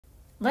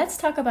Let's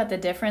talk about the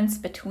difference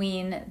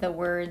between the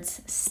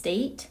words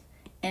state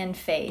and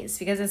phase,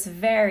 because it's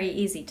very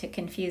easy to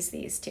confuse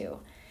these two.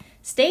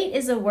 State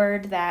is a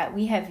word that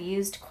we have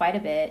used quite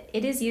a bit.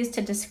 It is used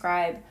to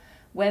describe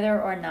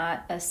whether or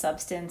not a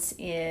substance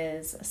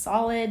is a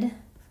solid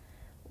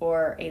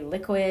or a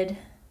liquid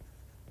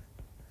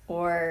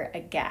or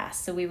a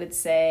gas. So we would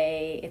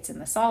say it's in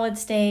the solid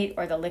state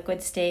or the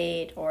liquid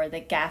state or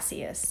the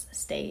gaseous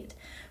state.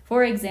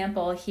 For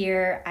example,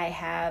 here I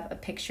have a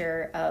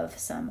picture of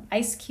some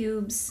ice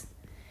cubes,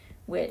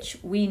 which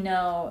we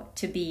know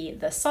to be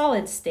the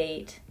solid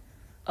state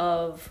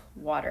of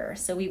water.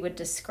 So we would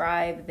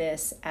describe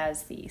this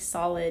as the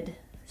solid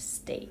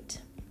state.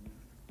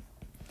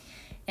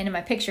 And in my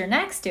picture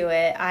next to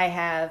it, I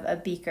have a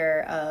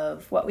beaker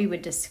of what we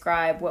would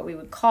describe, what we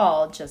would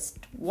call just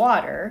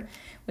water,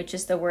 which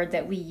is the word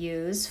that we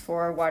use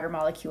for water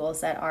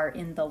molecules that are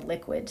in the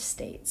liquid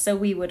state. So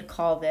we would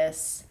call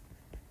this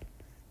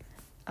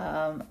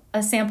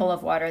a sample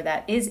of water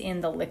that is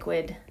in the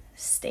liquid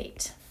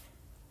state.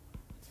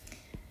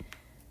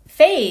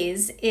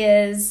 Phase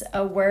is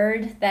a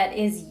word that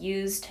is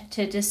used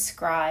to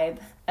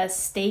describe a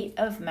state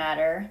of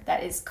matter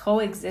that is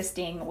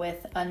coexisting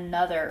with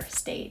another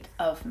state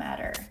of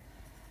matter.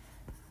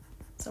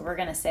 So we're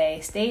going to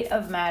say state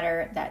of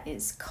matter that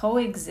is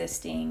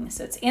coexisting.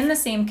 So it's in the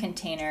same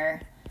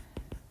container,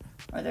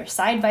 or they're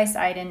side by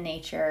side in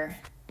nature,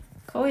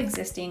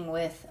 coexisting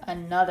with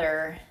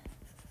another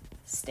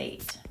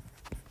state.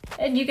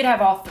 And you could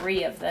have all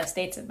three of the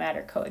states of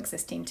matter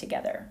coexisting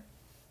together.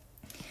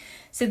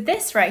 So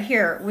this right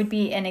here would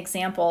be an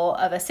example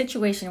of a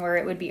situation where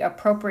it would be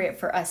appropriate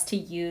for us to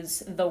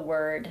use the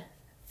word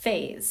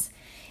phase.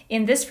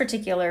 In this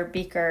particular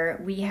beaker,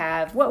 we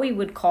have what we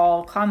would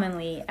call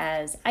commonly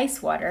as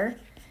ice water.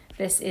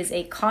 This is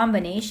a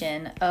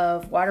combination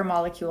of water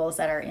molecules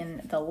that are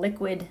in the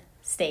liquid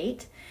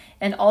state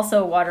and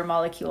also water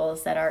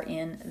molecules that are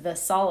in the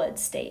solid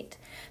state.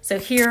 So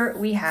here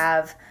we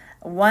have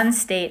one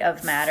state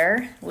of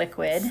matter,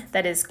 liquid,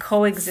 that is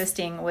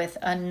coexisting with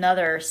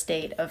another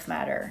state of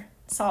matter,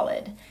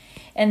 solid.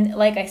 And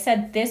like I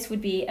said, this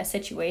would be a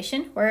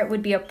situation where it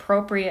would be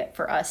appropriate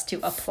for us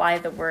to apply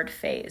the word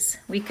phase.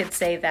 We could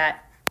say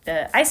that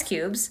the ice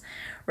cubes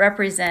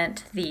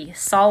represent the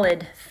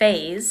solid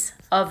phase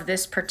of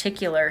this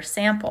particular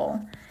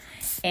sample,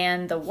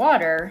 and the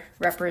water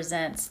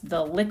represents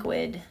the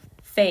liquid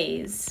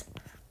phase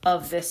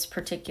of this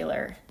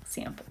particular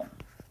sample.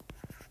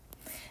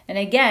 And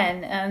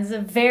again, there's a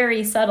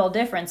very subtle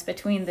difference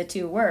between the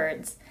two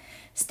words.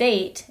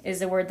 State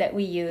is a word that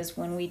we use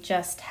when we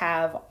just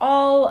have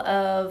all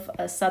of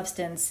a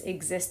substance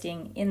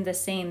existing in the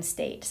same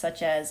state,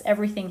 such as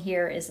everything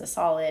here is a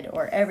solid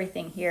or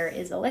everything here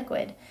is a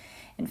liquid.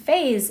 And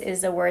phase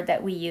is a word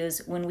that we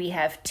use when we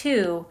have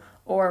two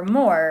or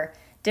more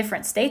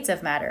different states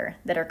of matter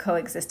that are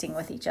coexisting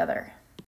with each other.